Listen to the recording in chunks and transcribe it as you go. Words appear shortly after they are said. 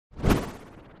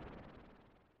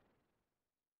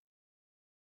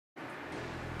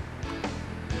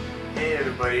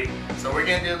everybody. So we're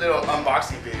gonna do a little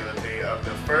unboxing video today of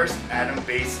the first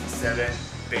Atom-based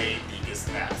 7-bay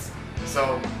Thecus NAS.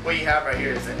 So what you have right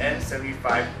here is an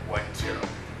N7510.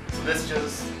 So let's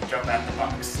just jump at the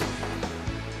box.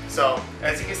 So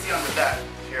as you can see on the back,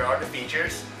 here are the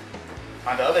features.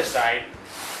 On the other side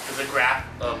is a graph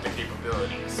of the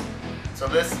capabilities. So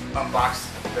let's unbox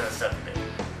the 7-bay.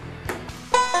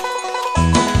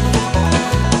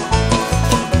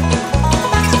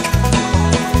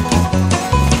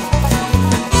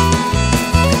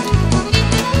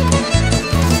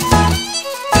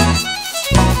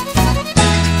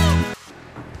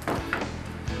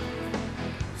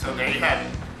 So there you have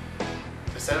it,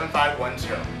 the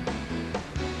 7510.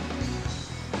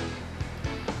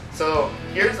 So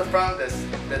here's the front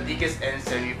of the Thecus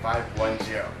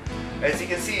N7510. As you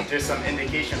can see, there's some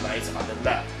indication lights on the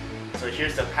left. So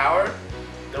here's the power,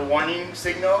 the warning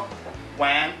signal,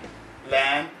 WAN,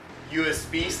 LAN,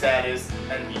 USB status,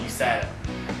 and eSATA.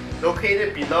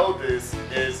 Located below this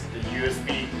is the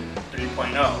USB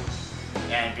 3.0.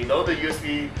 And below the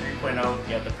USB 3.0,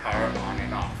 you have the power on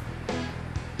and off.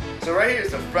 So right here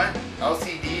is the front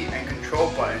LCD and control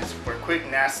buttons for quick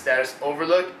NAS status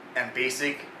overlook and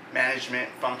basic management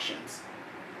functions.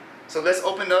 So let's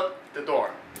open up the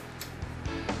door.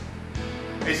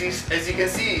 As you can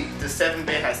see, the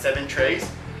 7-bay has 7 trays.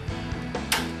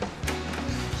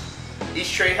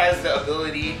 Each tray has the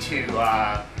ability to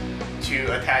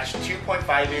attach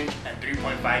 2.5-inch and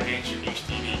 3.5-inch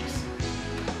HDDs.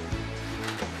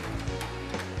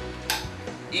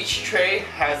 Each tray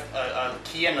has a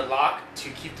key and a lock to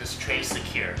keep this tray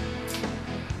secure.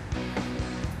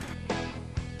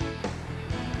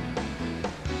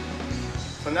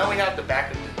 So now we have the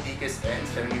back of the Thecus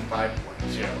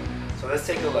N7510. So let's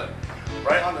take a look.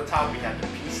 Right on the top we have the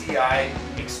PCI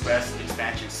Express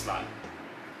expansion slot.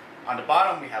 On the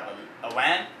bottom we have a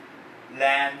WAN,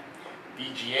 LAN,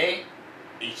 VGA,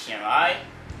 HDMI,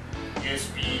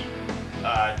 USB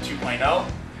 2.0,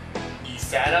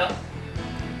 eSATA,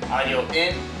 audio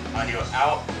in, audio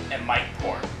out, and mic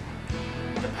port.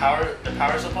 The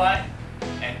power supply,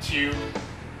 and 2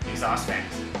 exhaust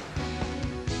fans.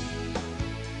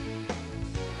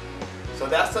 So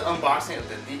that's the unboxing of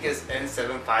the Thecus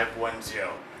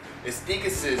N7510. It's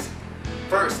Thecus's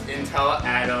first Intel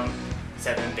Atom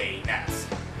 7-bay NAS.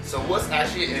 So what's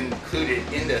actually included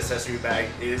in the accessory bag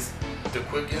is the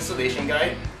quick installation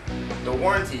guide, the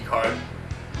warranty card,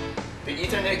 the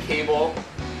Ethernet cable,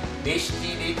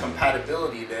 HDD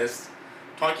compatibility list,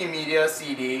 Talking Media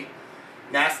CD,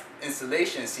 NAS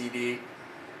installation CD,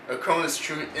 a Cronus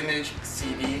True Image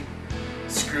CD,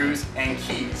 screws, and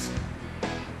keys.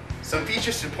 Some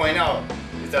features to point out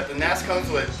is that the NAS comes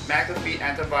with McAfee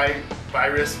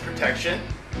antivirus protection,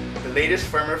 the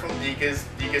latest firmware from Thecus,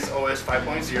 ThecusOS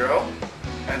 5.0,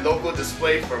 and local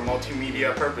display for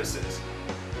multimedia purposes.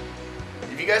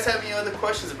 If you guys have any other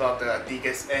questions about the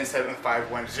Thecus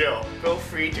N7510, feel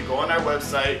free to go on our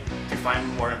website to find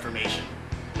more information.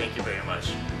 Thank you very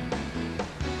much.